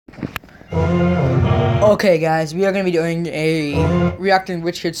Okay, guys, we are going to be doing a reacting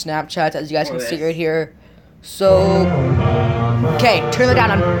rich kid Snapchats, as you guys can see right here. So, okay, turn it down.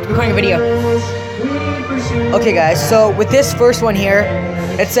 I'm recording a video. Okay, guys, so with this first one here,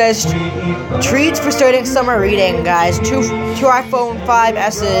 it says treats for starting summer reading, guys. Two iPhone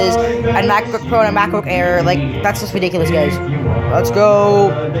 5S's and MacBook Pro and a MacBook Air. Like, that's just ridiculous, guys. Let's go.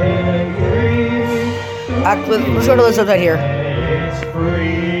 Let's go to this website here.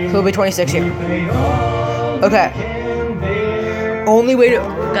 He'll be 26 here. Okay. Only way to,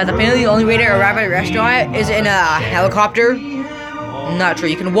 guys, apparently the only way to arrive at a restaurant is in a helicopter. Not true.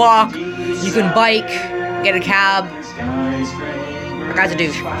 You can walk, you can bike, get a cab. That guy's a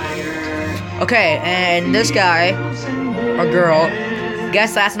douche. Okay, and this guy, or girl,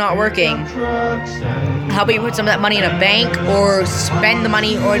 guess that's not working. How about you put some of that money in a bank, or spend the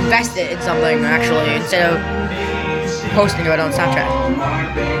money, or invest it in something, actually, instead of posting about it on Snapchat.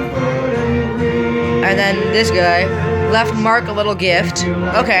 And then this guy left Mark a little gift.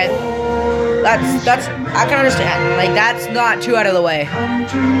 Okay, that's I can understand. Like, that's not too out of the way.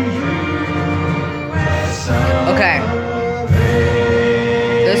 Okay,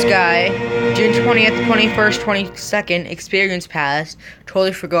 this guy, June 20th, 21st, 22nd, experience pass.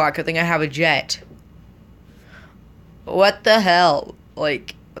 Totally forgot. Good thing I have a jet. What the hell?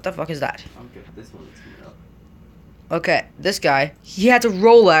 Like, what the fuck is that? Okay, this one is coming up. Okay, this guy, he has a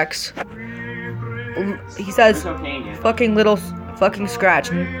Rolex. He says, fucking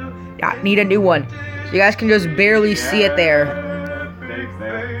scratch. Yeah, need a new one. So you guys can just barely see it there.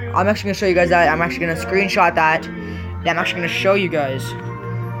 I'm actually gonna show you guys that. I'm actually gonna screenshot that. And I'm actually gonna show you guys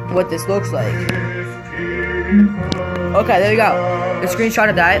what this looks like. Okay, there we go. The screenshot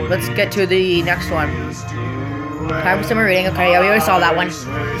of that. Let's get to the next one. Time for summer reading. Okay, yeah, we already saw that one.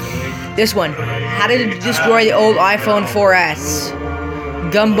 This one. How to destroy the old iPhone 4S.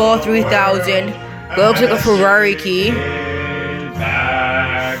 Gumball 3000. Looks like a Ferrari key.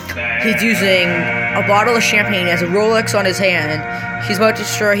 He's using a bottle of champagne. He has a Rolex on his hand. He's about to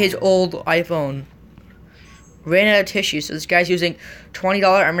destroy his old iPhone. Ran out of tissue, so this guy's using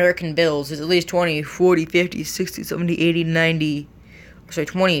 $20 American bills. There's at least 20, 40, 50, 60, 70, 80, 90. Sorry,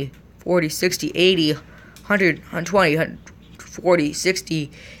 20, 40, 60, 80, 100, 120, 140,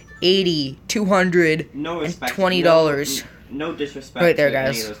 60, 80, 200, no and $20. No disrespect. Right there, to any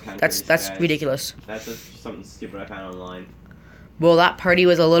guys. of those countries, That's guys. ridiculous. That's just something stupid I found online. Well, that party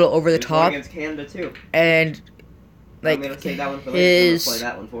was a little over the There's one top, against Canada too. and like I'm gonna save that one for later. I'm gonna play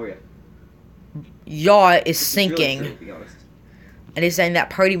that one for you. yacht is It's sinking, really true, to be honest. and he's saying that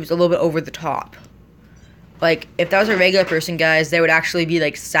party was a little bit over the top. Like, if that was a regular person, guys, they would actually be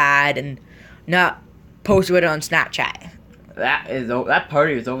like sad and not post about it on Snapchat. That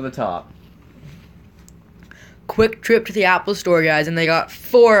party was over the top. Quick trip to the Apple store, guys, and they got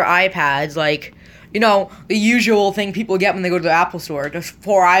 4 iPads, like, you know, the usual thing people get when they go to the Apple store. Just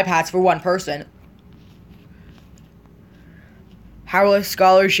 4 iPads for one person. How a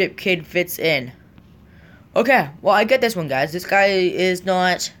scholarship kid fits in. Okay, well, I get this one, guys. This guy is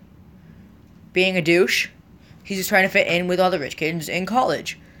not being a douche. He's just trying to fit in with all the rich kids in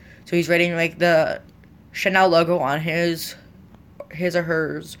college. So he's writing, like, the Chanel logo on his or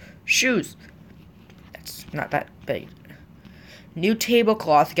hers shoes. That's not that big. New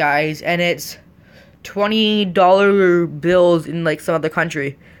tablecloth, guys, and it's $20 bills in, like, some other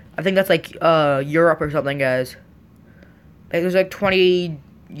country. I think that's, like, Europe or something, guys. Like, there's, like, $20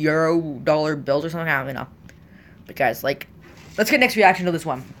 dollar bills or something. I don't know. But, guys, like, let's get next reaction to this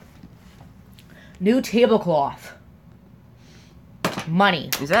one. New tablecloth. Money.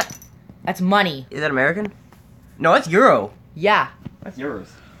 Is that money. Is that American? No, it's Euro. Yeah. That's yours.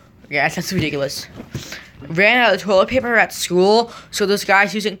 Yeah, that's ridiculous. Ran out of toilet paper at school, so this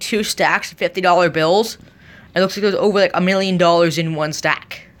guy's using 2 stacks of $50 bills. It looks like there's over like $1 million in one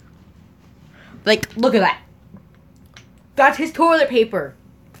stack. Like, look at that. That's his toilet paper.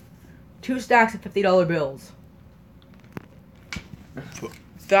 2 stacks of $50 bills.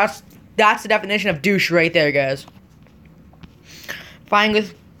 That's the definition of douche right there, guys. Flying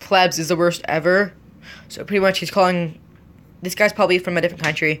with plebs is the worst ever. So pretty much he's calling... This guy's probably from a different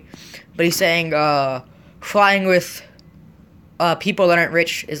country. But he's saying flying with people that aren't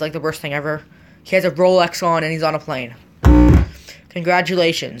rich is like the worst thing ever. He has a Rolex on and he's on a plane.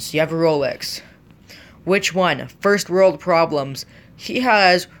 Congratulations, you have a Rolex. Which one? First world problems. He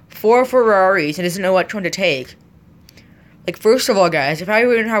has 4 Ferraris and doesn't know which one to take. Like, first of all, guys, if I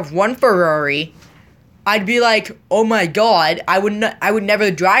wouldn't have 1 Ferrari, I'd be like, oh my god, I would never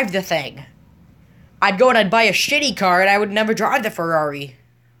drive the thing. I'd go and I'd buy a shitty car and I would never drive the Ferrari.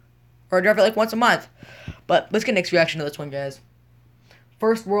 Or drive it like once a month. But let's get next reaction to this one, guys.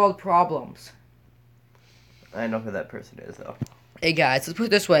 first world problems. I know who that person is, though. Hey guys, let's put it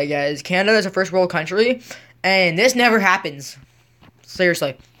this way, guys. Canada is a first world country, and this never happens.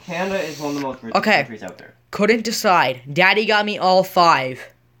 Seriously. Canada is one of the most rich Okay. countries out there. Couldn't decide. Daddy got me all 5.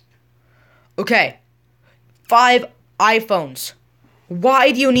 Okay. 5 iPhones.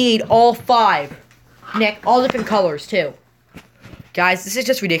 Why do you need all 5? Nick, all different colors, too. Guys, this is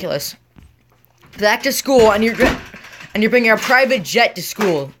just ridiculous. Back to school, and you're bringing a private jet to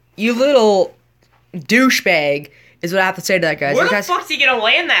school. You little douchebag is what I have to say to that, guys. Where the Because fuck's he gonna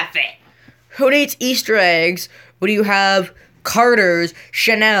land that thing? who needs Easter eggs when you have Carter's,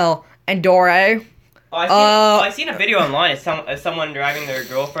 Chanel, and Dore? Oh, I've seen a video online of someone driving their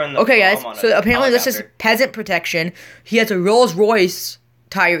girlfriend. Okay, guys. So apparently this is peasant protection. He has a Rolls Royce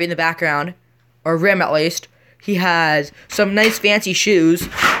tire in the background, or rim at least. He has some nice fancy shoes.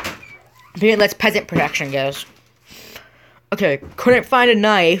 Apparently that's peasant protection, guys. Okay, couldn't find a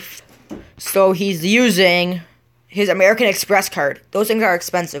knife, so he's using his American Express card. Those things are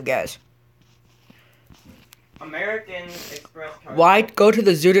expensive, guys. American Express card. Why go to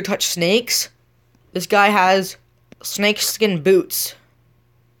the zoo to touch snakes? This guy has snakeskin boots.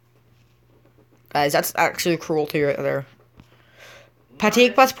 Guys, that's actually cruelty right there.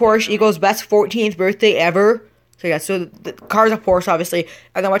 Patek plus Porsche equals best 14th birthday ever. So yeah, so the car's a Porsche, obviously.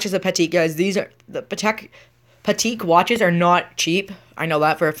 And then watch is a Patek, guys. These are the Patek watches are not cheap. I know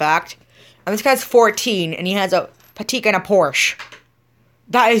that for a fact. And this guy's 14, and he has a Patek and a Porsche.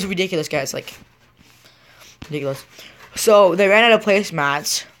 That is ridiculous, guys. Like, ridiculous. So they ran out of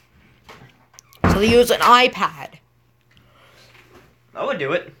placemats. So they used an iPad. I would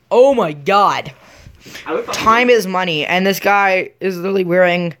do it. Oh my god. I would fucking Time is money, and this guy is literally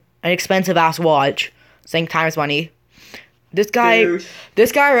wearing an expensive ass watch, saying time is money. This guy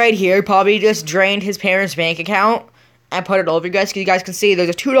right here probably just drained his parents' bank account and put it over, you guys, because you guys can see there's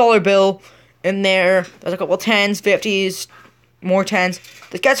a $2 bill in there. There's a couple 10s, 50s, more 10s.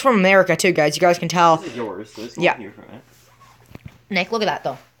 This guy's from America too, guys. You guys can tell. This is yours, so it's Yeah. here from it. Nick, look at that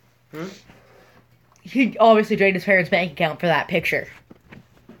though. Hmm? He obviously drained his parents' bank account for that picture.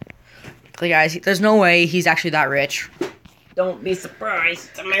 Like, guys, there's no way he's actually that rich. Don't be surprised.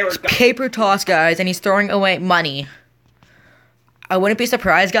 It's America. Paper toss, guys, and he's throwing away money. I wouldn't be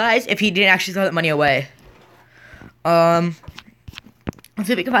surprised, guys, if he didn't actually throw that money away. Let's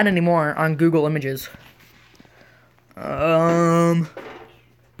see if we can find any more on Google Images. Okay,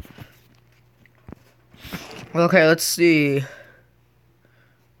 let's see.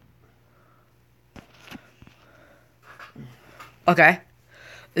 Okay.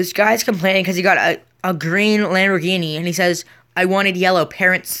 This guy's complaining because he got a green Lamborghini, and he says, I wanted yellow,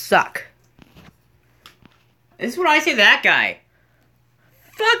 parents suck. This is what I say to that guy.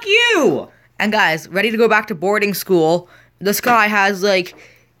 Fuck you! And guys, ready to go back to boarding school. This guy has like,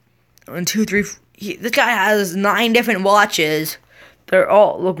 1, 2, 3, this guy has 9 different watches. They're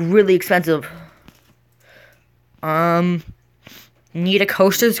all look really expensive. Need a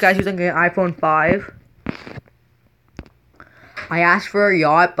coaster. This guy's using an iPhone 5. I asked for a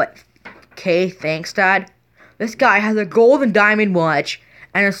yacht, but okay, thanks, Dad. This guy has a gold and diamond watch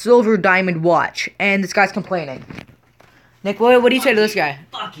and a silver diamond watch, and this guy's complaining. Nick, what do you say to this guy?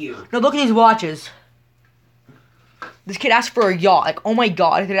 Fuck you. No, look at these watches. This kid asked for a yacht. Like, oh my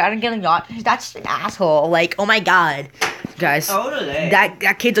god, I didn't get a yacht. That's an asshole. Like, oh my god. Guys, How old are they?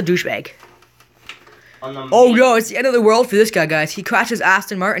 that kid's a douchebag. On the Oh, yo, it's the end of the world for this guy, guys. He crashed his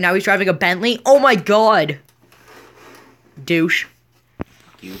Aston Martin, now he's driving a Bentley. Oh my god. Douche.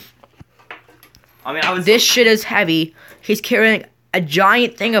 Fuck you. I mean, I was. This shit is heavy. He's carrying a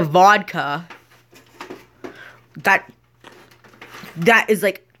giant thing of vodka. That is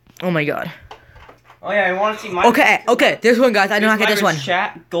like, oh my god. Oh yeah, I want to see my. Okay, this one, guys. I do not get this one.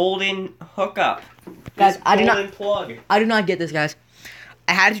 Chat golden hookup. Guys, This I do not- golden plug. I do not get this, guys.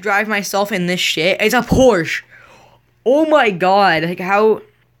 I had to drive myself in this shit. It's a Porsche. Oh my god. Like, how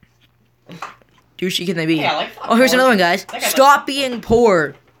douchey can they be? Yeah, like, fuck Oh, here's Porsche. another one, guys. That guy's Stop being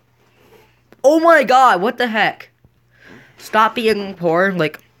poor. Oh my god, what the heck? Stop being poor.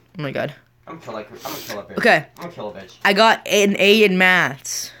 Like, oh my god. I'm gonna kill a bitch. Okay. I'm gonna kill a bitch. I got an A in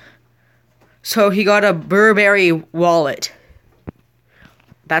maths. So he got a Burberry wallet.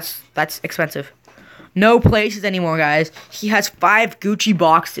 That's expensive. No places anymore, guys. He has 5 Gucci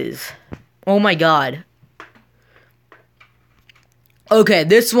boxes. Oh my god. Okay,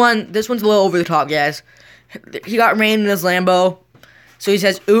 this one's a little over the top, guys. He got rain in his Lambo. So he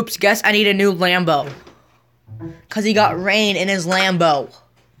says, oops, guess I need a new Lambo. Cause he got rain in his Lambo.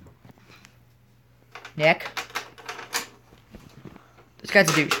 Nick. This guy's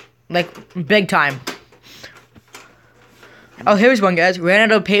a douche. Like, big time. Oh, here's one, guys.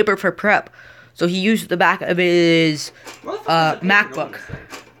 Ran out of paper for prep, so he used the back of his MacBook.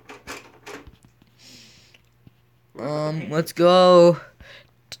 Let's go.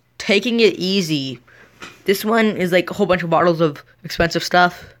 Taking it easy. This one is like a whole bunch of bottles of expensive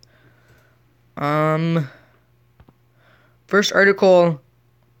stuff. First article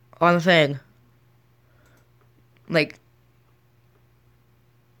on the thing. Like,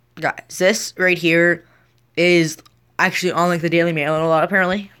 guys, this right here is actually on like the Daily Mail and a lot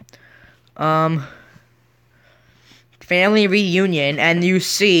apparently. Family reunion, and you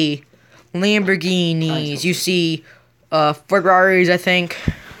see Lamborghinis, you see Ferraris, I think.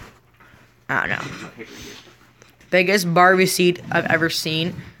 I don't know. Biggest bar receipt I've ever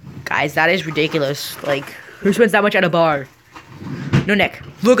seen. Guys, that is ridiculous. Like, who spends that much at a bar? No, Nick,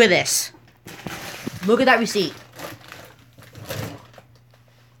 look at this. Look at that receipt.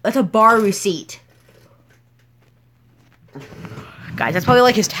 That's a bar receipt. Guys, that's probably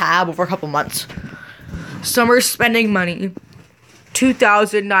like his tab over a couple months. Summer spending money.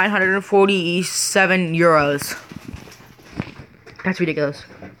 2,947 euros. That's ridiculous.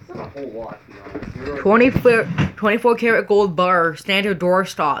 That's a whole lot, to be honest. 24 karat gold bar, standard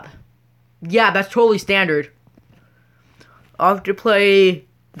doorstop. Yeah, that's totally standard. Off to play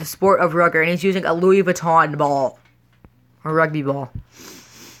the sport of rugby, and he's using a Louis Vuitton ball. A rugby ball.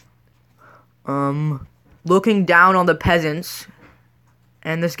 Looking down on the peasants.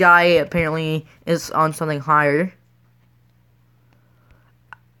 And this guy apparently is on something higher.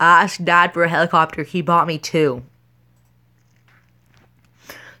 Asked Dad for a helicopter. He bought me 2.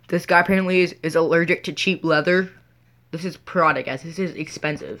 This guy apparently is allergic to cheap leather. This is Prada, guys. This is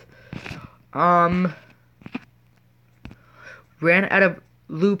expensive. Ran out of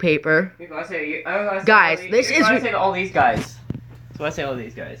blue paper. Guys, this is... I say all these guys. So I say all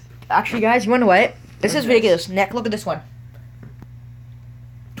these guys. Actually, guys, you wanna know what? This is ridiculous. Nick, look at this one.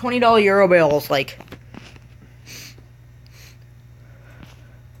 $20 euro bills, like.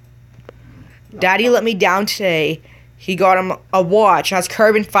 Daddy let me down today. He got him a watch, has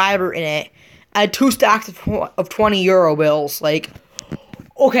carbon fiber in it, and 2 stacks of 20 euro bills. Like,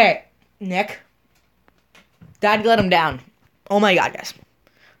 okay, Nick. Daddy let him down. Oh my god, guys.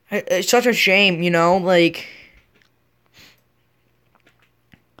 It's such a shame, you know, like.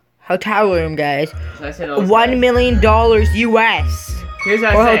 Hotel room, guys. $1 million US. Here's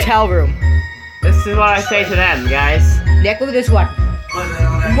what or I say. hotel room. This is what I say to them, guys. Nick, look at this one.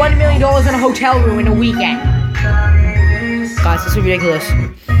 $1 million in a hotel room in a weekend. Guys, this is ridiculous.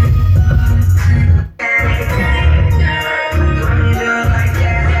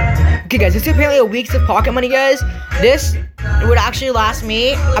 Okay, guys, this is apparently a week's of pocket money, guys. This would actually last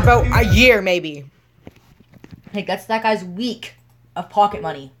me about a year, maybe. Hey, that's that guy's week of pocket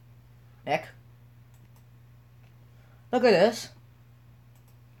money. Nick. Look at this.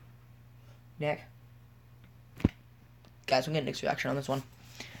 Nick. Guys, I'm getting Nick's reaction on this one.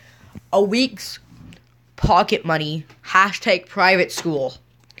 A week's pocket money. Hashtag private school.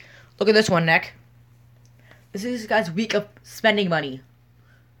 Look at this one, Nick. This is this guy's week of spending money.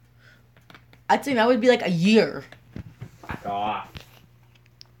 I'd say that would be like a year. Back off.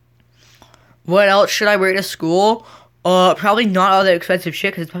 What else should I wear to school? Probably not all that expensive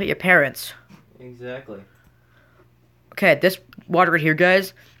shit because it's probably your parents. Exactly. Okay, this water right here,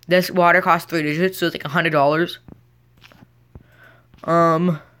 guys. This water costs 3 digits, so it's like $100.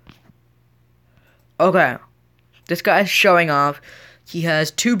 Okay. This guy's showing off. He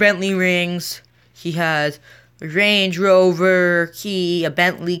has 2 Bentley rings. He has a Range Rover key, a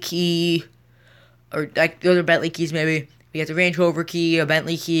Bentley key. Or, like, those are Bentley keys, maybe. He has a Range Rover key, a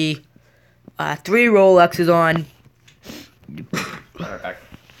Bentley key. 3 Rolexes on.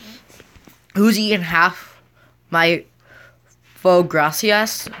 Who's eating half my faux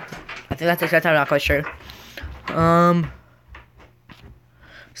gracias? I think that's I'm not quite sure.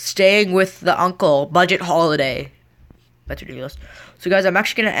 Staying with the uncle, budget holiday. That's ridiculous. So guys, I'm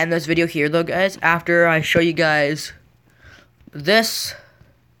actually gonna end this video here though, guys, after I show you guys this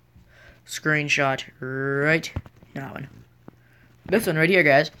screenshot right now. This one right here,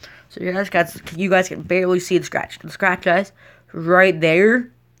 guys. So you guys can barely see the scratch. The scratch, guys, right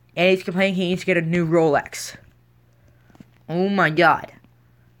there. And he's complaining he needs to get a new Rolex. Oh my god.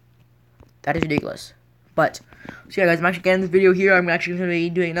 That is ridiculous. But, so yeah guys, I'm actually getting this video here. I'm actually going to be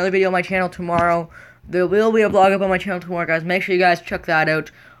doing another video on my channel tomorrow. There will be a vlog up on my channel tomorrow, guys. Make sure you guys check that out.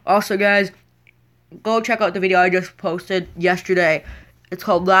 Also, guys, go check out the video I just posted yesterday. It's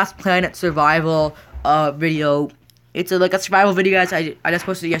called Last Planet Survival video. It's like a survival video, guys. I just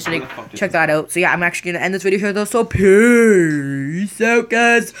posted it yesterday. Where the fuck did Check this that out. So yeah, I'm actually gonna end this video here though. So peace out,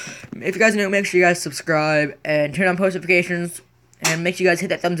 guys. If you guys are new, make sure you guys subscribe and turn on post notifications, and make sure you guys hit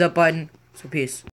that thumbs up button. So peace.